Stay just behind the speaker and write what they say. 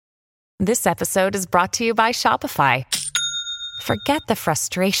This episode is brought to you by Shopify. Forget the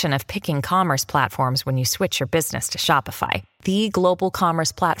frustration of picking commerce platforms when you switch your business to Shopify, the global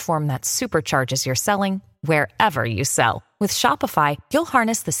commerce platform that supercharges your selling wherever you sell. With Shopify, you'll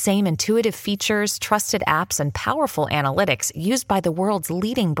harness the same intuitive features, trusted apps, and powerful analytics used by the world's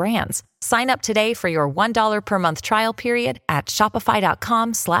leading brands. Sign up today for your $1 per month trial period at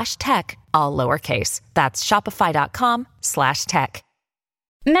shopify.com/tech, all lowercase. That's shopify.com/tech.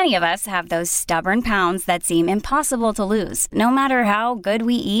 Many of us have those stubborn pounds that seem impossible to lose, no matter how good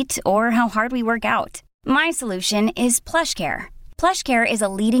we eat or how hard we work out. My solution is PlushCare. PlushCare is a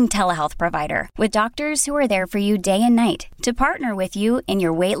leading telehealth provider with doctors who are there for you day and night to partner with you in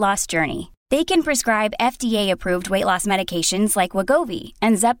your weight loss journey. They can prescribe FDA-approved weight loss medications like Wegovy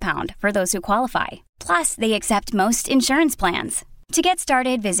and Zepbound for those who qualify. Plus, they accept most insurance plans. To get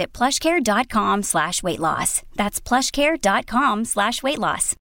started, visit plushcare.com/weightloss. That's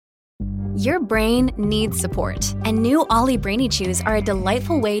plushcare.com/weightloss. Your brain needs support, and new Ollie Brainy Chews are a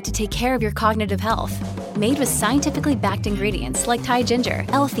delightful way to take care of your cognitive health. Made with scientifically backed ingredients like Thai ginger,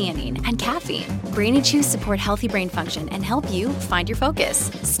 L-theanine, and caffeine, Brainy Chews support healthy brain function and help you find your focus,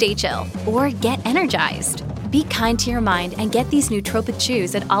 stay chill, or get energized. Be kind to your mind and get these nootropic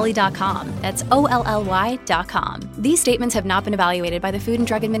chews at ollie.com. That's OLLY.com. These statements have not been evaluated by the Food and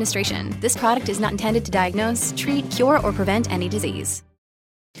Drug Administration. This product is not intended to diagnose, treat, cure, or prevent any disease.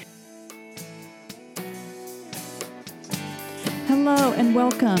 Hello and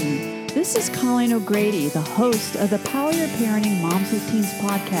welcome. This is Colleen O'Grady, the host of the Power Your Parenting Moms with Teens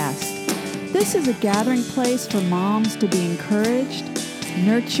podcast. This is a gathering place for moms to be encouraged,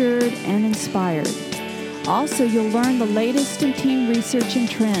 nurtured, and inspired. Also, you'll learn the latest in teen research and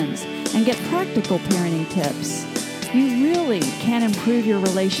trends and get practical parenting tips. You really can improve your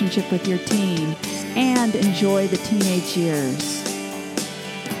relationship with your teen and enjoy the teenage years.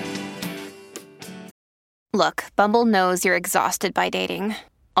 Look, Bumble knows you're exhausted by dating.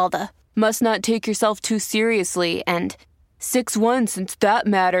 All the must not take yourself too seriously and 6'1" since that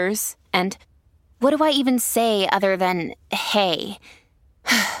matters. And what do I even say other than, hey?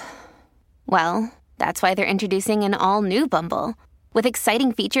 Well, that's why they're introducing an all-new Bumble with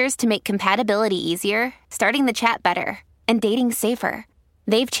exciting features to make compatibility easier, starting the chat better, and dating safer.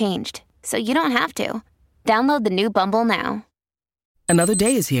 They've changed, so you don't have to. Download the new Bumble now. Another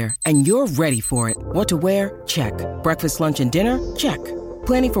day is here, and you're ready for it. What to wear? Check. Breakfast, lunch, and dinner? Check.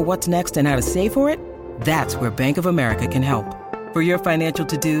 Planning for what's next and how to save for it? That's where Bank of America can help. For your financial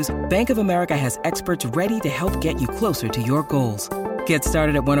to-dos, Bank of America has experts ready to help get you closer to your goals. Get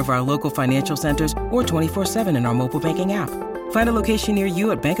started at one of our local financial centers or 24/7 in our mobile banking app. Find a location near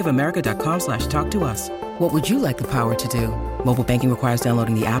you at bankofamerica.com/talktous. What would you like the power to do? Mobile banking requires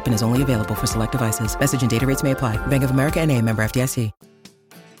downloading the app and is only available for select devices. Message and data rates may apply. Bank of America N.A., member FDIC.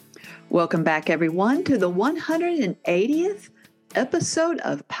 Welcome back, everyone, to the 180th episode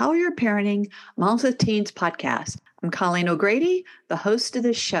of Power Your Parenting Moms with Teens podcast. I'm Colleen O'Grady, the host of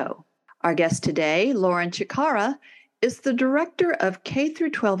this show. Our guest today, Lauren Chikara, is the Director of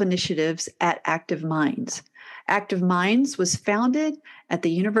K-12 Initiatives at Active Minds. Active Minds was founded at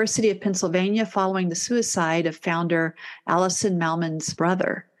the University of Pennsylvania following the suicide of founder Allison Malman's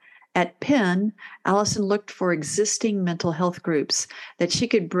brother. At Penn, Allison looked for existing mental health groups that she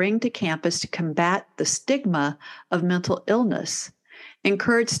could bring to campus to combat the stigma of mental illness,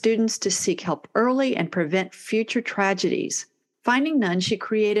 encourage students to seek help early, and prevent future tragedies. Finding none, she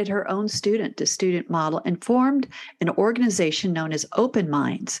created her own student-to-student model and formed an organization known as Open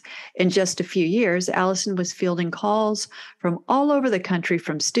Minds. In just a few years, Allison was fielding calls from all over the country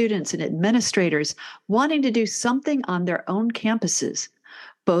from students and administrators wanting to do something on their own campuses,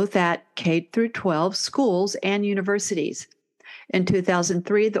 both at K-12 schools and universities. In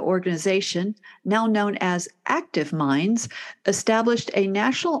 2003, the organization, now known as Active Minds, established a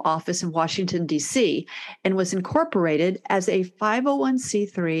national office in Washington, D.C., and was incorporated as a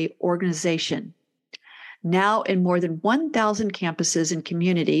 501c3 organization. Now in more than 1,000 campuses and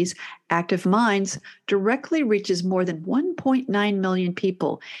communities, Active Minds directly reaches more than 1.9 million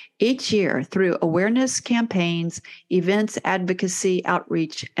people each year through awareness campaigns, events, advocacy,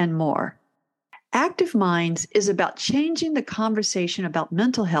 outreach, and more. Active Minds is about changing the conversation about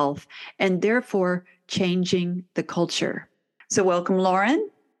mental health and therefore changing the culture. So welcome, Lauren.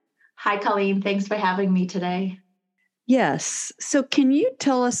 Hi, Colleen. Thanks for having me today. Yes. So can you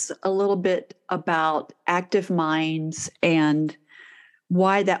tell us a little bit about Active Minds and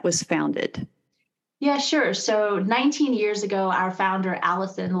why that was founded? Yeah, sure. So 19 years ago, our founder,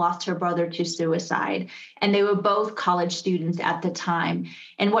 Allison, lost her brother to suicide, and they were both college students at the time.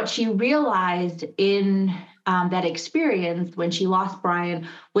 And what she realized in that experienced when she lost Brian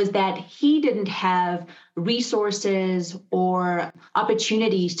was that he didn't have resources or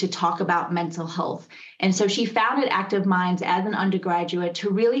opportunities to talk about mental health. And so she founded Active Minds as an undergraduate to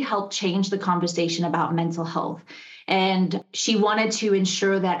really help change the conversation about mental health. And she wanted to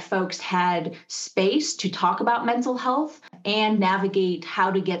ensure that folks had space to talk about mental health and navigate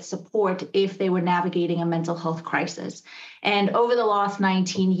how to get support if they were navigating a mental health crisis. And over the last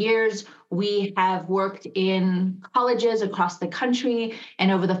 19 years, we have worked in colleges across the country.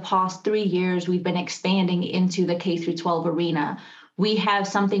 And over the past 3 years, we've been expanding into the K-12 arena. We have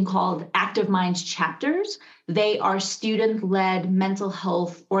something called Active Minds chapters. They are student-led mental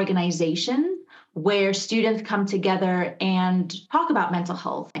health organizations where students come together and talk about mental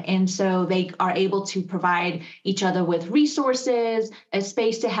health. And so they are able to provide each other with resources, a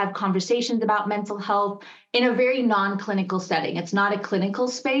space to have conversations about mental health in a very non-clinical setting. It's not a clinical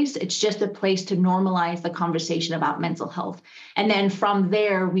space. It's just a place to normalize the conversation about mental health. And then from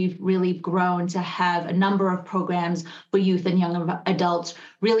there, we've really grown to have a number of programs for youth and young adults,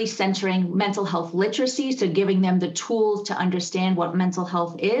 really centering mental health literacy, so giving them the tools to understand what mental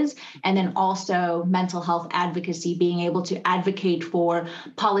health is, and then also mental health advocacy, being able to advocate for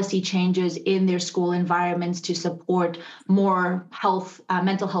policy changes in their school environments to support more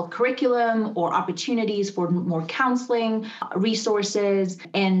mental health curriculum or opportunities for more counseling resources.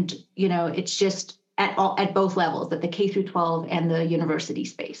 And, it's just at both levels, at the K-12 and the university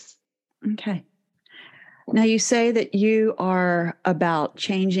space. Okay. Now, you say that you are about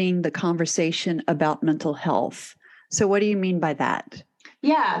changing the conversation about mental health. So what do you mean by that?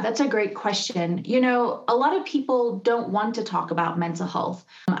 Yeah, that's a great question. A lot of people don't want to talk about mental health.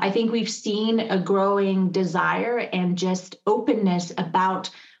 I think we've seen a growing desire and just openness about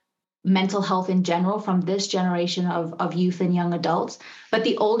mental health in general from this generation of youth and young adults. But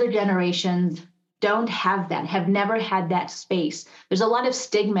the older generations don't have that, have never had that space. There's a lot of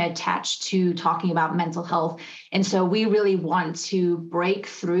stigma attached to talking about mental health. And so we really want to break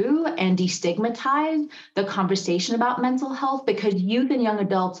through and destigmatize the conversation about mental health, because youth and young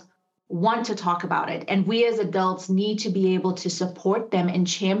adults want to talk about it. And we as adults need to be able to support them and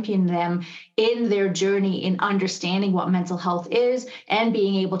champion them in their journey in understanding what mental health is and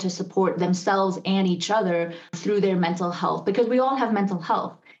being able to support themselves and each other through their mental health, because we all have mental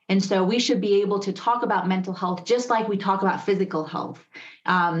health. And so we should be able to talk about mental health just like we talk about physical health.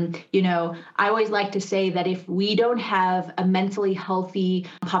 I always like to say that if we don't have a mentally healthy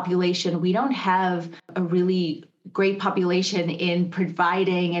population, we don't have a really great population in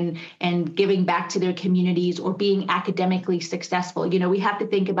providing and giving back to their communities or being academically successful. We have to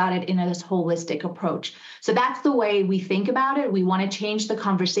think about it in this holistic approach. So that's the way we think about it. We want to change the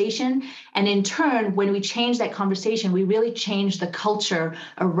conversation. And in turn, when we change that conversation, we really change the culture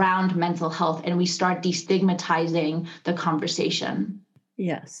around mental health and we start destigmatizing the conversation.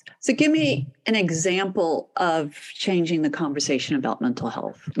 Yes. So give me an example of changing the conversation about mental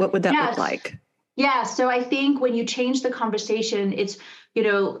health. What would that look like? Yeah, so I think when you change the conversation, it's,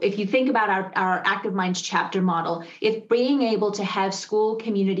 if you think about our Active Minds chapter model, it's being able to have school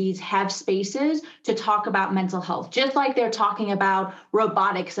communities have spaces to talk about mental health, just like they're talking about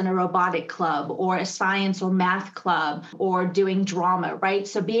robotics in a robotic club or a science or math club or doing drama, right?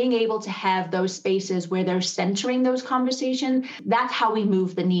 So being able to have those spaces where they're centering those conversations, that's how we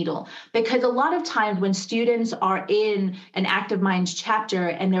move the needle. Because a lot of times when students are in an Active Minds chapter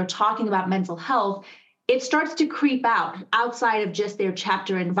and they're talking about mental health, it starts to creep outside of just their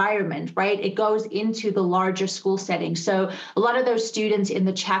chapter environment, right? It goes into the larger school setting. So a lot of those students in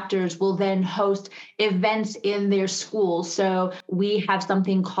the chapters will then host events in their school. So we have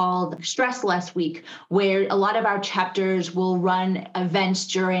something called Stress Less Week, where a lot of our chapters will run events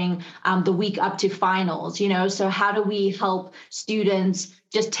during the week up to finals, So how do we help students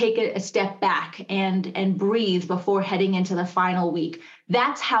just take a step back and breathe before heading into the final week?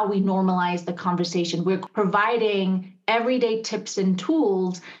 That's how we normalize the conversation. We're providing everyday tips and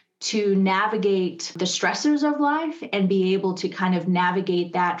tools to navigate the stressors of life and be able to kind of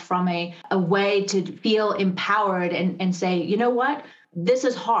navigate that from a way to feel empowered and say, you know what? This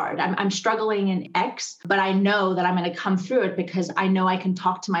is hard. I'm struggling in X, but I know that I'm going to come through it because I know I can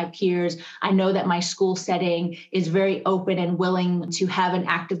talk to my peers. I know that my school setting is very open and willing to have an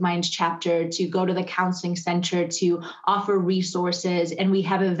Active Minds chapter, to go to the counseling center, to offer resources. And we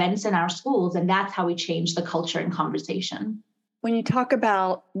have events in our schools, and that's how we change the culture and conversation. When you talk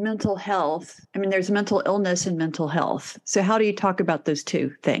about mental health, there's mental illness and mental health. So how do you talk about those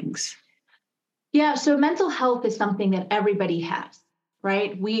two things? Yeah, so mental health is something that everybody has.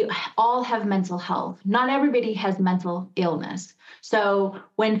 Right? We all have mental health. Not everybody has mental illness. So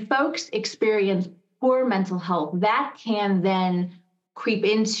when folks experience poor mental health, that can then creep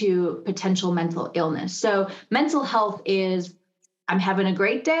into potential mental illness. So mental health is, I'm having a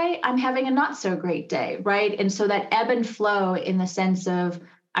great day, I'm having a not so great day, right? And so that ebb and flow in the sense of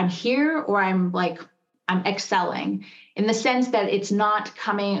I'm here or I'm excelling, in the sense that it's not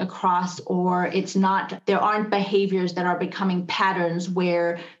coming across, or there aren't behaviors that are becoming patterns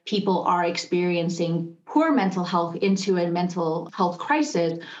where people are experiencing poor mental health into a mental health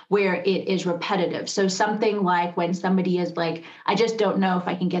crisis where it is repetitive. So something like when somebody is like, I just don't know if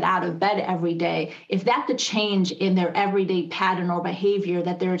I can get out of bed every day, if that's a change in their everyday pattern or behavior,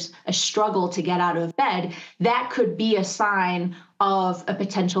 that there's a struggle to get out of bed, that could be a sign of a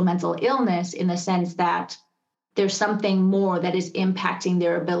potential mental illness, in the sense that there's something more that is impacting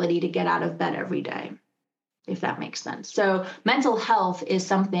their ability to get out of bed every day, if that makes sense. So mental health is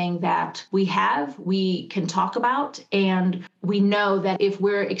something that we can talk about, and we know that if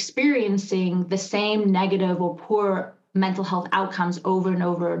we're experiencing the same negative or poor mental health outcomes over and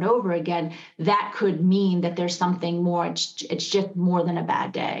over and over again, that could mean that there's something more. It's just more than a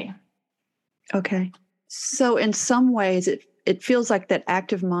bad day. Okay. So in some ways, it feels like that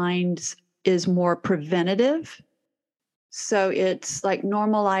Active Minds is more preventative. So it's like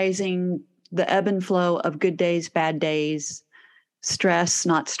normalizing the ebb and flow of good days, bad days, stress,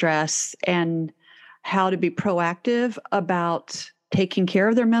 not stress, and how to be proactive about taking care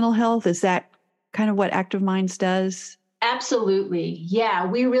of their mental health. Is that kind of what Active Minds does? Absolutely. Yeah,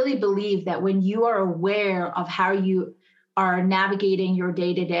 we really believe that when you are aware of how you are navigating your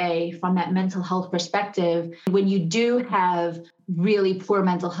day-to-day from that mental health perspective, when you do have really poor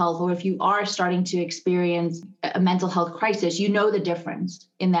mental health, or if you are starting to experience a mental health crisis, you know the difference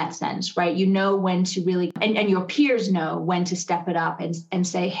in that sense, right? You know when to really, and your peers know when to step it up and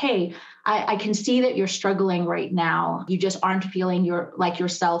say, hey, I can see that you're struggling right now. You just aren't feeling like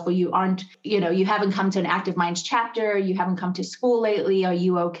yourself, or you aren't, you haven't come to an Active Minds chapter, you haven't come to school lately, are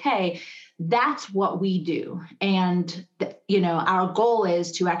you okay? That's what we do. And, our goal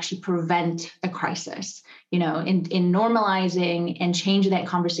is to actually prevent a crisis. In normalizing and changing that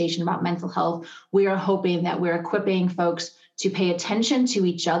conversation about mental health, we are hoping that we're equipping folks to pay attention to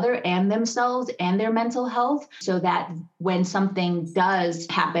each other and themselves and their mental health, so that when something does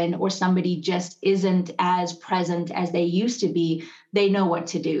happen or somebody just isn't as present as they used to be, they know what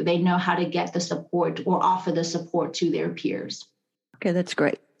to do. They know how to get the support or offer the support to their peers. Okay, that's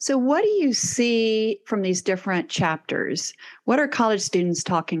great. So what do you see from these different chapters? What are college students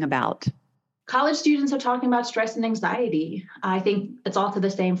talking about? College students are talking about stress and anxiety. I think it's also the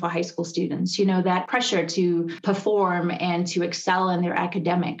same for high school students. That pressure to perform and to excel in their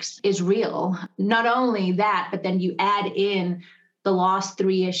academics is real. Not only that, but then you add in the last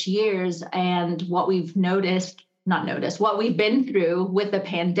 3-ish years and what we've what we've been through with the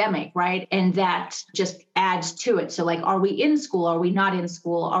pandemic, right? And that just adds to it. So are we in school? Are we not in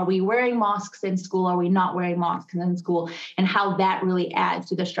school? Are we wearing masks in school? Are we not wearing masks in school? And how that really adds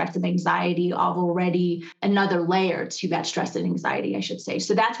to the stress and anxiety of already another layer to that stress and anxiety, I should say.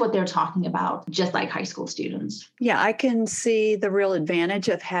 So that's what they're talking about, just like high school students. Yeah, I can see the real advantage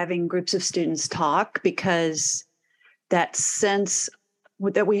of having groups of students talk, because that sense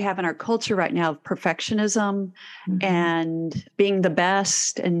that we have in our culture right now of perfectionism and being the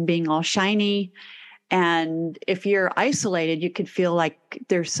best and being all shiny. And if you're isolated, you could feel like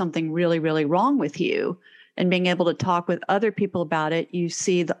there's something really, really wrong with you. And being able to talk with other people about it, you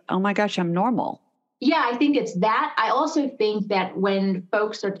see oh my gosh, I'm normal. Yeah, I think it's that. I also think that when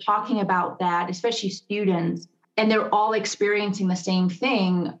folks are talking about that, especially students, and they're all experiencing the same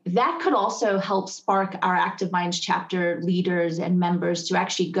thing, that could also help spark our Active Minds chapter leaders and members to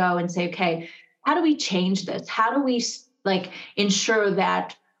actually go and say, okay, how do we change this? How do we ensure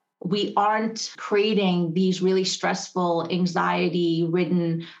that we aren't creating these really stressful,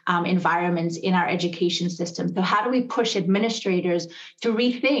 anxiety-ridden environments in our education system? So how do we push administrators to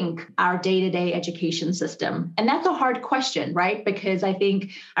rethink our day-to-day education system? And that's a hard question, right? Because I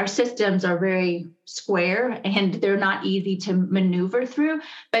think our systems are very square and they're not easy to maneuver through.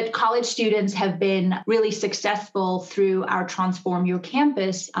 But college students have been really successful through our Transform Your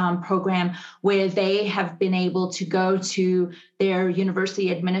Campus program, where they have been able to go to their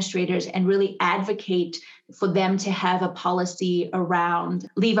university administrators and really advocate for them to have a policy around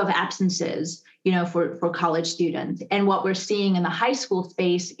leave of absences, for college students. And what we're seeing in the high school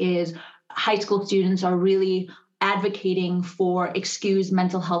space is high school students are really advocating for excused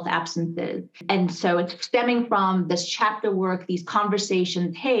mental health absences. And so it's stemming from this chapter work, these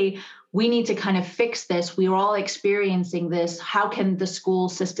conversations, hey, we need to kind of fix this. We're all experiencing this. How can the school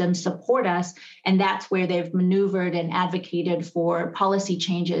system support us? And that's where they've maneuvered and advocated for policy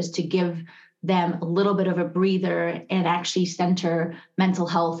changes to give them a little bit of a breather and actually center mental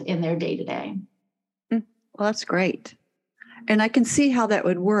health in their day-to-day. Well, that's great. And I can see how that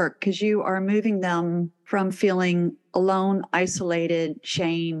would work because you are moving them from feeling alone, isolated,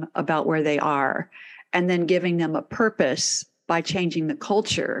 shame about where they are, and then giving them a purpose by changing the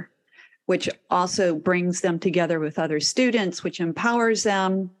culture, which also brings them together with other students, which empowers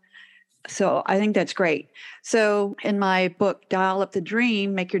them. So I think that's great. So in my book, Dial Up the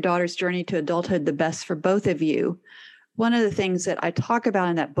Dream, Make Your Daughter's Journey to Adulthood the Best for Both of You, one of the things that I talk about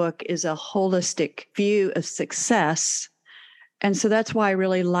in that book is a holistic view of success. And so that's why I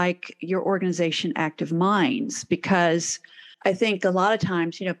really like your organization, Active Minds, because I think a lot of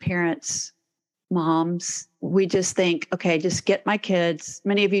times, parents, moms, we just think, okay, just get my kids.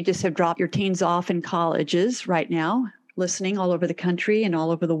 Many of you just have dropped your teens off in colleges right now, listening all over the country and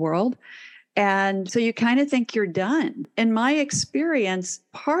all over the world. And so you kind of think you're done. In my experience,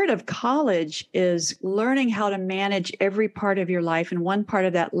 part of college is learning how to manage every part of your life. And one part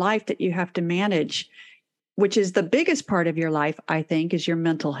of that life that you have to manage, which is the biggest part of your life, I think, is your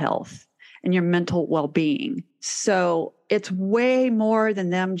mental health and your mental well-being. So it's way more than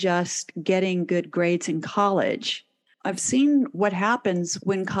them just getting good grades in college. I've seen what happens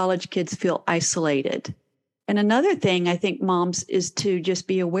when college kids feel isolated. And another thing I think moms is to just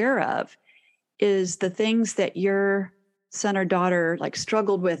be aware of is the things that your son or daughter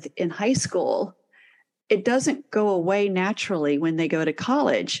struggled with in high school. It doesn't go away naturally when they go to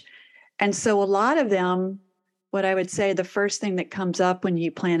college. And so a lot of them, what I would say, the first thing that comes up when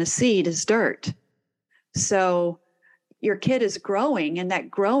you plant a seed is dirt. So your kid is growing, and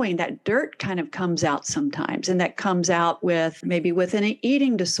that dirt kind of comes out sometimes. And that comes out with maybe with an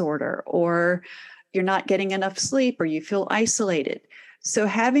eating disorder, or you're not getting enough sleep, or you feel isolated. So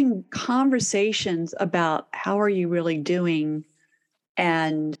having conversations about how are you really doing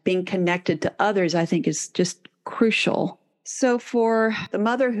and being connected to others, I think is just crucial. So for the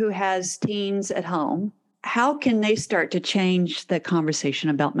mother who has teens at home, how can they start to change the conversation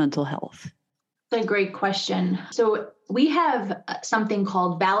about mental health? That's a great question. So we have something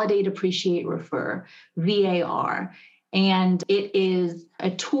called Validate, Appreciate, Refer, VAR. And it is a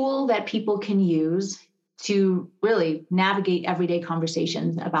tool that people can use to really navigate everyday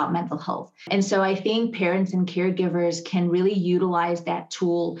conversations about mental health. And so I think parents and caregivers can really utilize that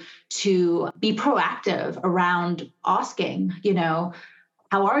tool to be proactive around asking,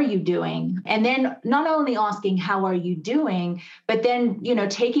 how are you doing? And then not only asking, how are you doing, but then,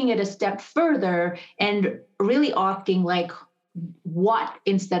 taking it a step further and really asking what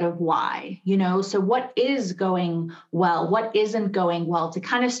instead of why, so what is going well, what isn't going well, to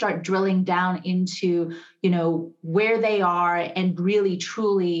kind of start drilling down into, where they are and really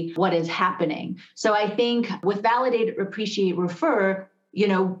truly what is happening. So I think with Validate, Appreciate, Refer,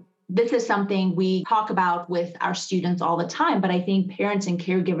 this is something we talk about with our students all the time, but I think parents and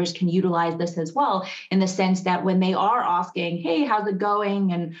caregivers can utilize this as well, in the sense that when they are asking, hey, how's it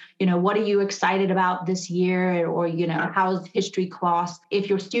going? And, what are you excited about this year? Or, how's history class? If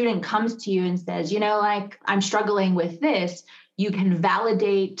your student comes to you and says, I'm struggling with this, you can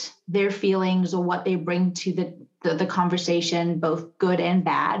validate their feelings or what they bring to the conversation, both good and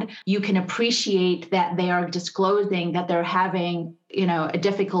bad. You can appreciate that they are disclosing that they're having, a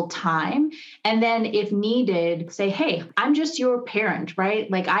difficult time. And then if needed, say, hey, I'm just your parent, right?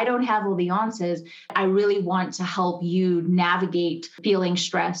 I don't have all the answers. I really want to help you navigate feeling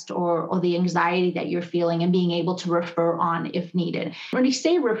stressed or the anxiety that you're feeling, and being able to refer on if needed. When we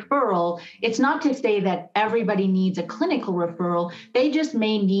say referral, it's not to say that everybody needs a clinical referral. They just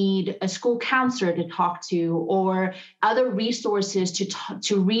may need a school counselor to talk to, or other resources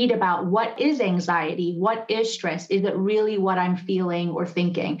to read about what is anxiety, what is stress, is it really what I'm feeling or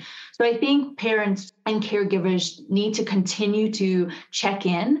thinking. So I think parents and caregivers need to continue to check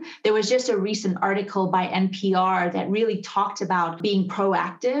in. There was just a recent article by NPR that really talked about being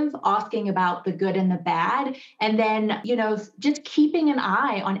proactive, asking about the good and the bad, and then, just keeping an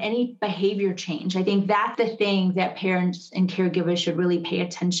eye on any behavior change. I think that's the thing that parents and caregivers should really pay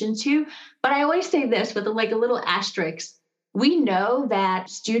attention to. But I always say this with a little asterisk. We know that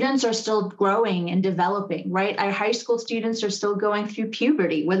students are still growing and developing, right? Our high school students are still going through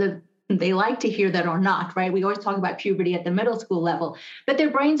puberty, whether they like to hear that or not, right? We always talk about puberty at the middle school level, but their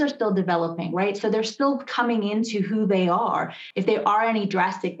brains are still developing, right? So they're still coming into who they are. If there are any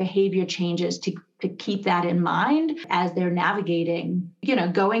drastic behavior changes, to to keep that in mind as they're navigating,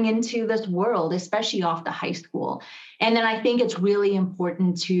 going into this world, especially off to high school. And then I think it's really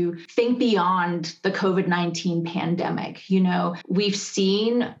important to think beyond the COVID-19 pandemic. We've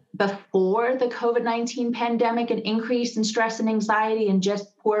seen before the COVID-19 pandemic an increase in stress and anxiety and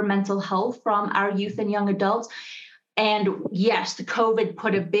just poor mental health from our youth and young adults. And yes, the COVID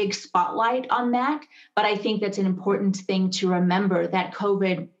put a big spotlight on that. But I think that's an important thing to remember, that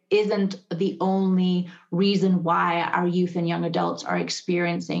COVID isn't the only reason why our youth and young adults are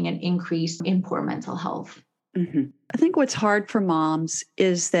experiencing an increase in poor mental health. Mm-hmm. I think what's hard for moms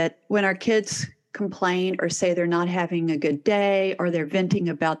is that when our kids complain or say they're not having a good day, or they're venting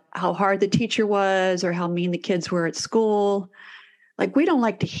about how hard the teacher was or how mean the kids were at school, we don't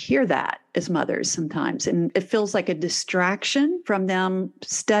like to hear that as mothers sometimes. And it feels like a distraction from them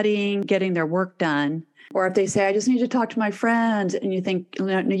studying, getting their work done. Or if they say, I just need to talk to my friends, and you think,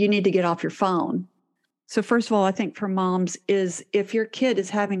 no, you need to get off your phone. So first of all, I think for moms is, if your kid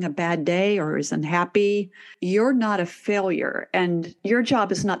is having a bad day or is unhappy, you're not a failure. And your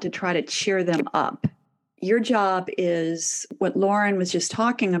job is not to try to cheer them up. Your job is, what Lauren was just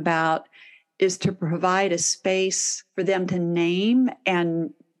talking about, is to provide a space for them to name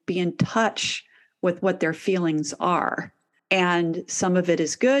and be in touch with what their feelings are. And some of it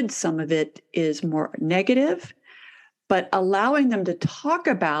is good, some of it is more negative, but allowing them to talk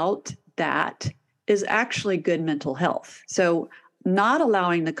about that is actually good mental health. So not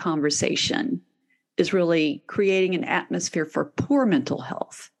allowing the conversation is really creating an atmosphere for poor mental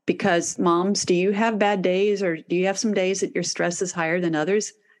health. Because moms, do you have bad days, or do you have some days that your stress is higher than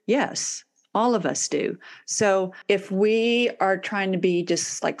others? Yes. All of us do. So if we are trying to be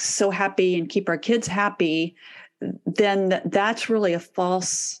just so happy and keep our kids happy, then that's really a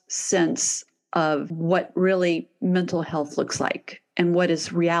false sense of what really mental health looks like and what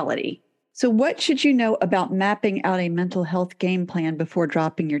is reality. So what should you know about mapping out a mental health game plan before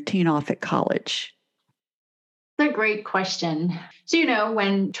dropping your teen off at college? That's a great question. So,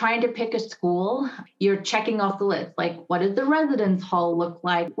 when trying to pick a school, you're checking off the list. What does the residence hall look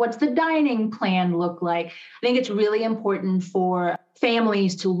like? What's the dining plan look like? I think it's really important for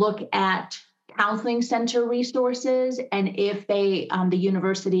families to look at counseling center resources, and if the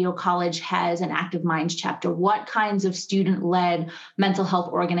university or college has an Active Minds chapter, what kinds of student-led mental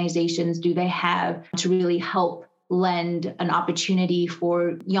health organizations do they have to really help lend an opportunity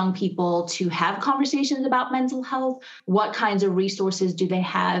for young people to have conversations about mental health? What kinds of resources do they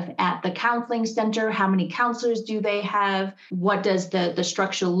have at the counseling center? How many counselors do they have? What does the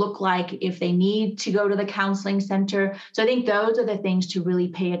structure look like if they need to go to the counseling center? So I think those are the things to really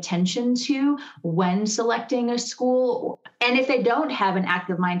pay attention to when selecting a school. And if they don't have an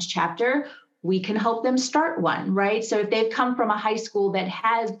Active Minds chapter, we can help them start one, right? So if they've come from a high school that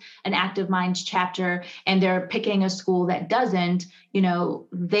has an Active Minds chapter and they're picking a school that doesn't,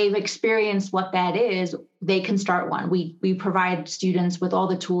 they've experienced what that is, they can start one. We provide students with all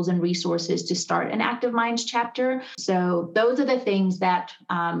the tools and resources to start an Active Minds chapter. So those are the things that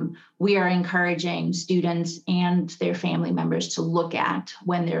we are encouraging students and their family members to look at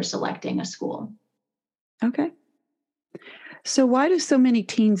when they're selecting a school. Okay. So why do so many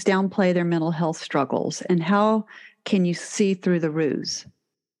teens downplay their mental health struggles, and how can you see through the ruse?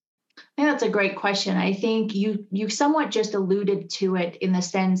 I think that's a great question. I think you somewhat just alluded to it in the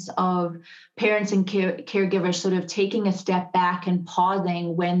sense of parents and caregivers sort of taking a step back and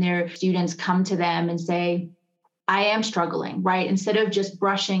pausing when their students come to them and say, I am struggling, right? Instead of just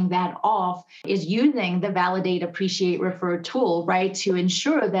brushing that off, is using the validate, appreciate, refer tool, right? To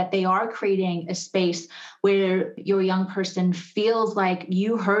ensure that they are creating a space where your young person feels like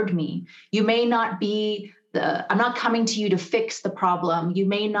you heard me. You may not be I'm not coming to you to fix the problem. You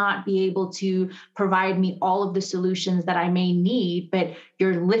may not be able to provide me all of the solutions that I may need, but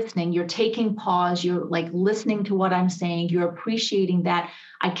you're listening, you're taking pause, you're listening to what I'm saying, you're appreciating that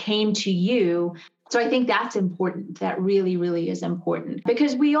I came to you. So I think that's important. That really, really is important,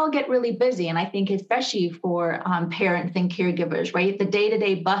 because we all get really busy. And I think especially for parents and caregivers, right? The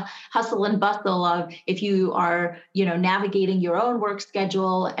day-to-day hustle and bustle of, if you are, navigating your own work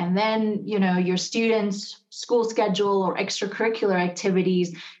schedule and then, your students' school schedule or extracurricular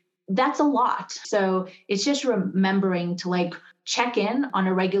activities, that's a lot. So it's just remembering to check in on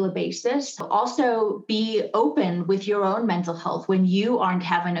a regular basis. Also be open with your own mental health when you aren't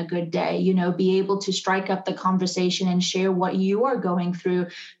having a good day, be able to strike up the conversation and share what you are going through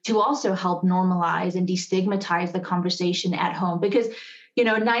to also help normalize and destigmatize the conversation at home. Because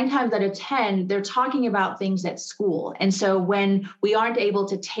 9 times out of 10, they're talking about things at school. And so when we aren't able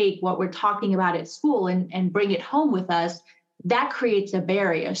to take what we're talking about at school and bring it home with us, that creates a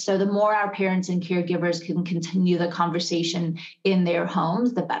barrier. So the more our parents and caregivers can continue the conversation in their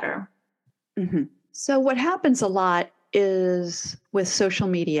homes, the better. Mm-hmm. So what happens a lot is with social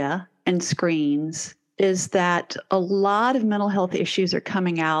media and screens is that a lot of mental health issues are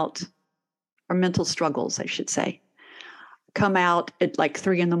coming out, or mental struggles, I should say, come out at like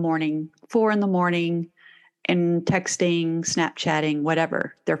 3 a.m, 4 a.m, and texting, Snapchatting,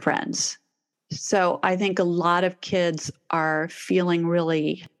 whatever, their friends. So I think a lot of kids are feeling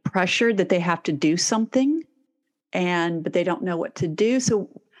really pressured that they have to do something, but they don't know what to do. So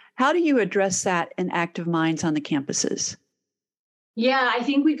how do you address that in Active Minds on the campuses? Yeah, I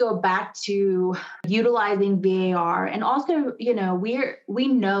think we go back to utilizing VAR, and also, we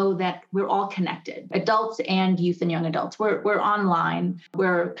know that we're all connected, adults and youth and young adults. We're online,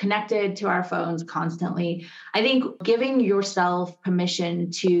 we're connected to our phones constantly. I think giving yourself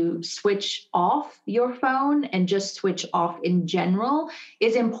permission to switch off your phone and just switch off in general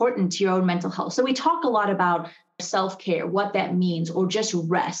is important to your own mental health. So we talk a lot about self-care, what that means, or just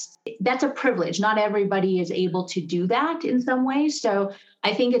rest. That's a privilege. Not everybody is able to do that in some ways. So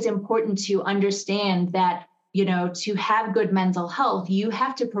I think it's important to understand that, to have good mental health, you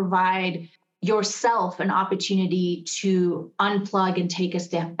have to provide yourself an opportunity to unplug and take a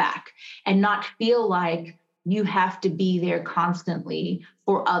step back and not feel like you have to be there constantly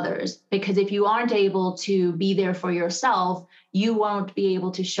for others. Because if you aren't able to be there for yourself, you won't be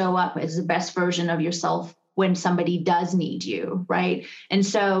able to show up as the best version of yourself when somebody does need you, right? And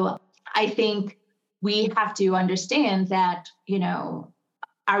so I think we have to understand that,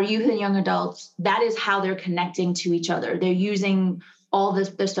 our youth and young adults, that is how they're connecting to each other. They're using all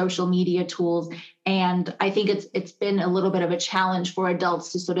the social media tools. And I think it's been a little bit of a challenge for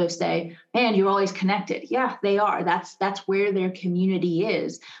adults to sort of say, man, you're always connected. Yeah, they are. That's where their community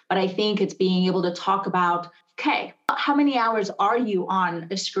is. But I think it's being able to talk about, okay, how many hours are you on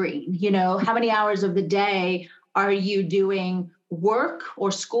a screen? How many hours of the day are you doing work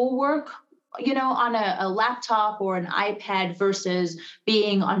or schoolwork, on a laptop or an iPad versus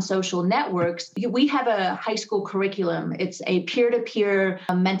being on social networks? We have a high school curriculum. It's a peer-to-peer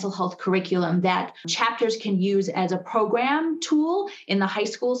mental health curriculum that chapters can use as a program tool in the high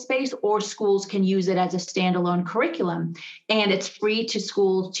school space, or schools can use it as a standalone curriculum. And it's free to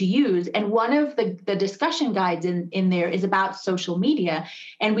schools to use. And one of the discussion guides in there is about social media.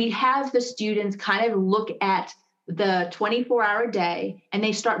 And we have the students kind of look at the 24-hour day, and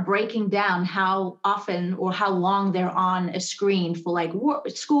they start breaking down how often or how long they're on a screen for like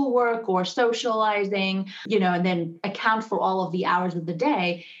schoolwork or socializing, and then account for all of the hours of the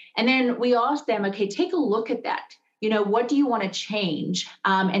day. And then we ask them, okay, take a look at that. What do you want to change?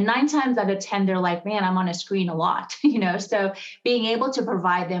 And 9 times out of 10, they're like, man, I'm on a screen a lot, so being able to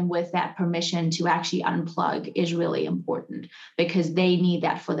provide them with that permission to actually unplug is really important, because they need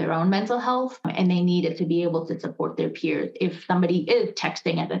that for their own mental health, and they need it to be able to support their peers if somebody is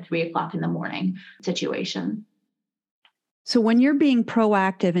texting at the 3:00 a.m. situation. So when you're being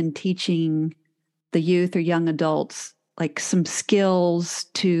proactive in teaching the youth or young adults, like some skills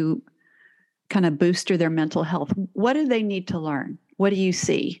to kind of booster their mental health, what do they need to learn? What do you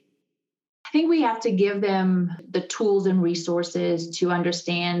see? I think we have to give them the tools and resources to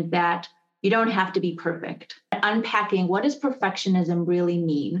understand that you don't have to be perfect. Unpacking, what does perfectionism really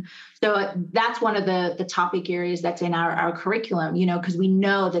mean? So that's one of the topic areas that's in our curriculum, because we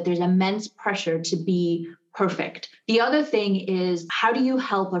know that there's immense pressure to be perfect. The other thing is, how do you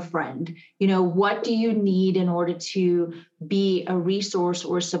help a friend? What do you need in order to be a resource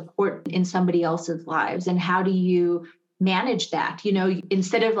or support in somebody else's lives? And how do you manage that?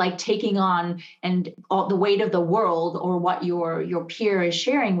 Instead of like taking on and all the weight of the world or what your peer is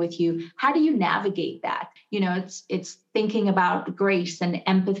sharing with you, how do you navigate that? It's thinking about grace and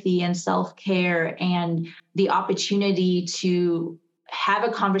empathy and self-care and the opportunity to have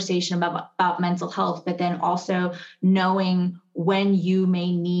a conversation about mental health, but then also knowing when you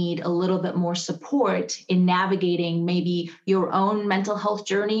may need a little bit more support in navigating maybe your own mental health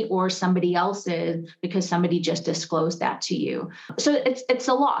journey or somebody else's, because somebody just disclosed that to you. So it's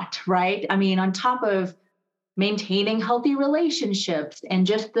a lot, right? I mean, on top of maintaining healthy relationships and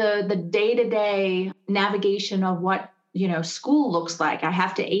just the day-to-day navigation of what school looks like. I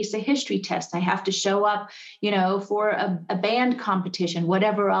have to ace a history test. I have to show up, for a band competition,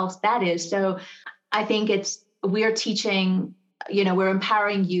 whatever else that is. So I think we're teaching, we're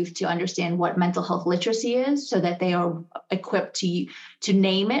empowering youth to understand what mental health literacy is, so that they are equipped to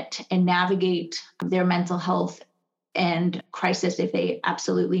name it and navigate their mental health and crisis if they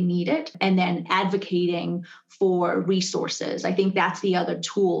absolutely need it, and then advocating for resources. I think that's the other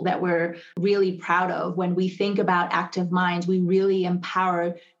tool that we're really proud of. When we think about Active Minds, we really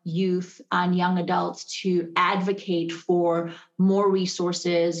empower youth and young adults to advocate for more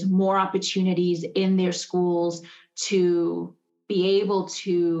resources, more opportunities in their schools to be able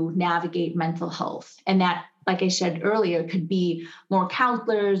to navigate mental health. And that, like I said earlier, could be more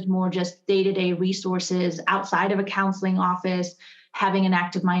counselors, more just day-to-day resources outside of a counseling office, having an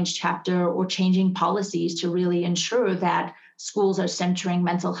Active Minds chapter, or changing policies to really ensure that schools are centering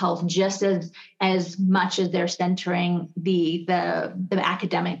mental health just as much as they're centering the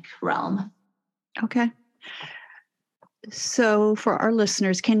academic realm. Okay. So for our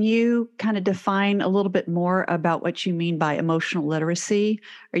listeners, can you kind of define a little bit more about what you mean by emotional literacy?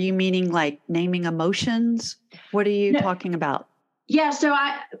 Are you meaning like naming emotions? What are you talking about? Yeah, so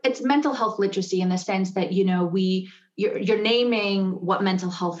it's mental health literacy in the sense that, you're naming what mental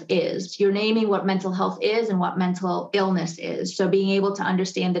health is. You're naming what mental health is and what mental illness is. So being able to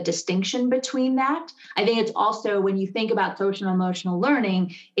understand the distinction between that. I think it's also, when you think about social and emotional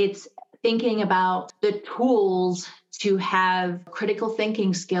learning, it's thinking about the tools to have critical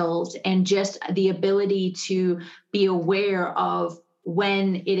thinking skills and just the ability to be aware of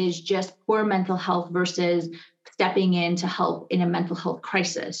when it is just poor mental health versus stepping in to help in a mental health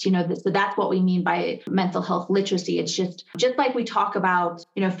crisis. So that's what we mean by mental health literacy. It's just like we talk about,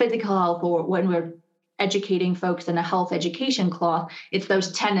 physical health, or when we're educating folks in a health education cloth, it's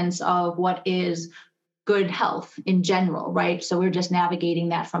those tenets of what is good health in general, right? So we're just navigating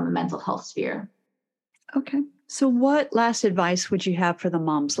that from a mental health sphere. Okay. So what last advice would you have for the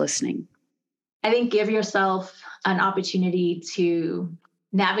moms listening? I think give yourself an opportunity to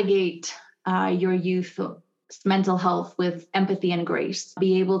navigate your youth mental health with empathy and grace.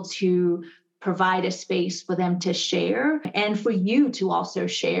 Be able to provide a space for them to share, and for you to also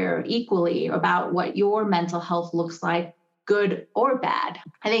share equally about what your mental health looks like, good or bad.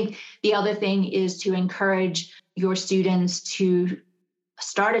 I think the other thing is to encourage your students to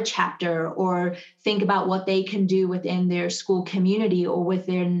start a chapter or think about what they can do within their school community or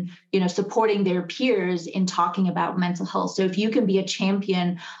within, supporting their peers in talking about mental health. So if you can be a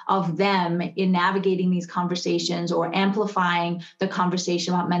champion of them in navigating these conversations or amplifying the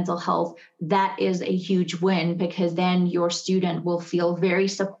conversation about mental health, that is a huge win, because then your student will feel very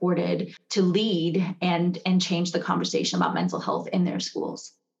supported to lead and change the conversation about mental health in their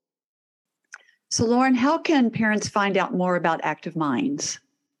schools. So Lauren, how can parents find out more about Active Minds?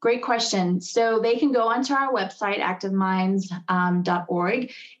 Great question. So they can go onto our website,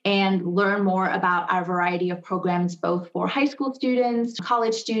 activeminds.org, and learn more about our variety of programs, both for high school students,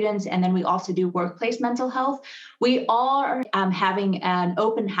 college students, and then we also do workplace mental health. We are having an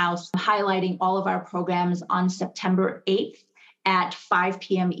open house highlighting all of our programs on September 8th. At 5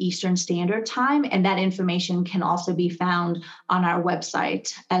 p.m. Eastern Standard Time. And that information can also be found on our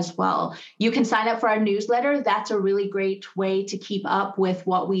website as well. You can sign up for our newsletter. That's a really great way to keep up with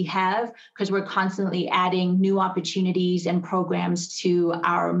what we have, because we're constantly adding new opportunities and programs to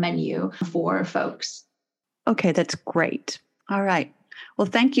our menu for folks. Okay, that's great. All right. Well,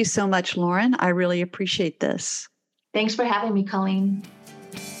 thank you so much, Lauren. I really appreciate this. Thanks for having me, Colleen.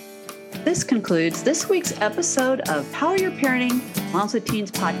 This concludes this week's episode of Power Your Parenting Moms with Teens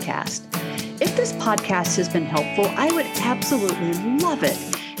podcast. If this podcast has been helpful, I would absolutely love it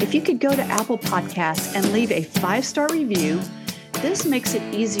if you could go to Apple Podcasts and leave a 5-star review. This makes it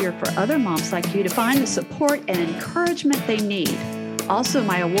easier for other moms like you to find the support and encouragement they need. Also,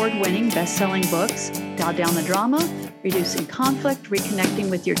 my award-winning best-selling books, Dial Down the Drama, Reducing Conflict, Reconnecting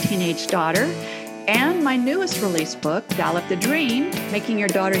with Your Teenage Daughter, and my newest released book, Dial Up the Dream, Making Your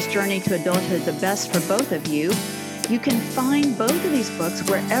Daughter's Journey to Adulthood the Best for Both of You. You can find both of these books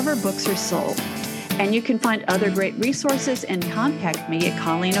wherever books are sold. And you can find other great resources and contact me at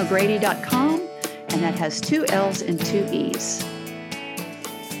ColleenO'Grady.com, and that has 2 L's and 2 E's.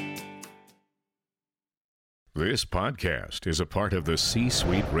 This podcast is a part of the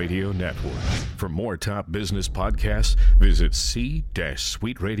C-Suite Radio Network. For more top business podcasts, visit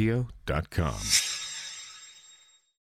c-suiteradio.com.